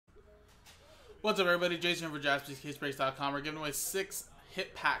What's up, everybody? Jason here for JaspysCaseBreaks.com. We're giving away 6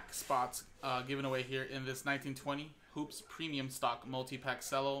 hit pack spots given away here in this 1920 Hoops Premium Stock Multi-Pack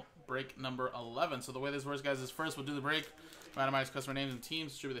Cello break number 11. So the way this works, guys, is first we'll do the break, randomize customer names and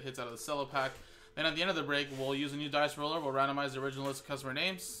teams, distribute the hits out of the cello pack. Then at the end of the break, we'll use a new dice roller. We'll randomize the original list of customer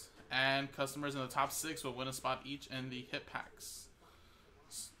names, and customers in the top 6 will win a spot each in the hit packs.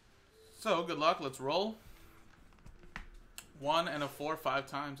 So good luck. Let's roll. 1 and a 4, 5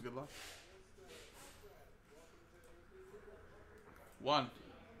 times. Good luck. 1,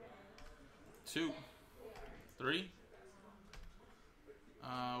 2, 3.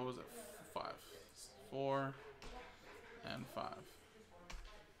 What was it? 5, 4, and 5.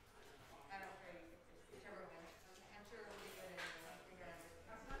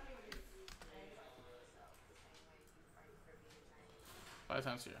 5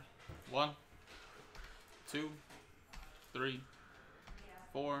 times here. 1, 2, 3,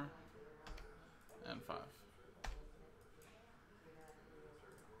 4, and 5.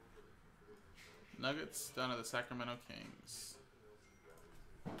 Nuggets down to the Sacramento Kings.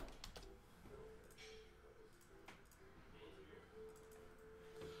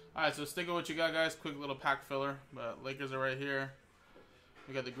 Alright, so stick with what you got, guys. Quick little pack filler. But Lakers are right here.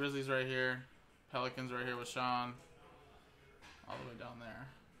 We got the Grizzlies right here. Pelicans right here with Sean. All the way down there.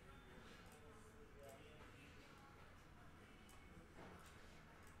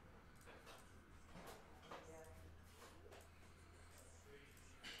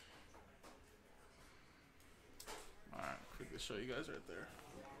 Alright, quickly show you guys right there.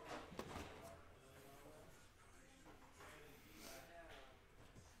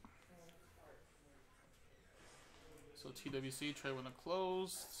 So TWC trade window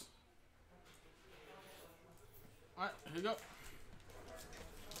closed. Alright, here we go.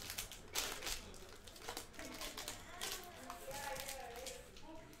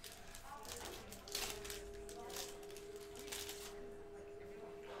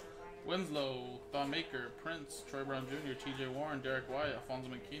 Winslow, Thonmaker, Prince, Troy Brown Jr., TJ Warren, Derek White, Alfonso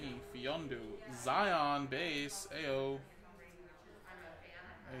McKinney, Fiondu, Zion, base, AO.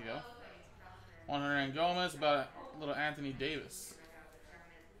 There you go. 100 Gomez, about a little Anthony Davis.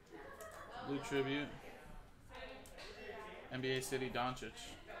 Blue Tribute. NBA City Doncic.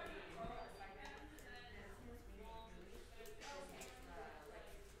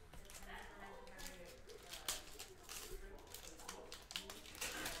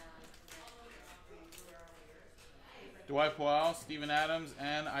 Dwight Powell, Steven Adams,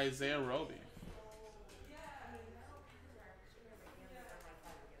 and Isaiah Roby.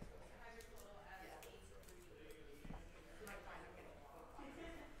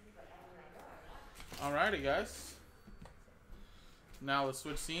 Alrighty, guys. Now let's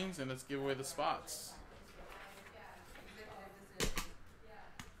switch scenes and let's give away the spots.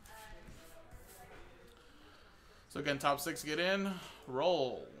 So again, top 6 get in.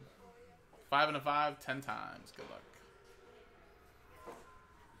 Roll. 5 and a 5, 10 times. Good luck.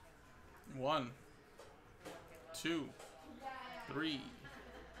 1, 2, 3,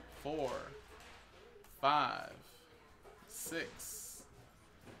 4, 5, 6,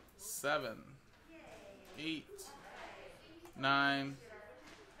 7, 8, 9,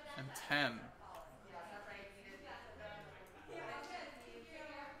 and 10.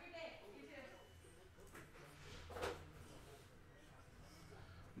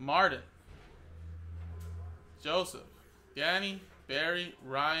 Martin, Joseph, Danny, Barry,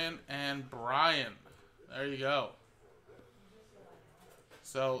 Ryan, and Brian. There you go.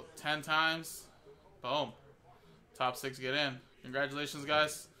 So 10 times, boom. Top 6 get in. Congratulations,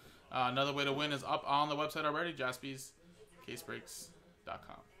 guys. Another way to win is up on the website already,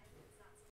 JaspysCaseBreaks.com.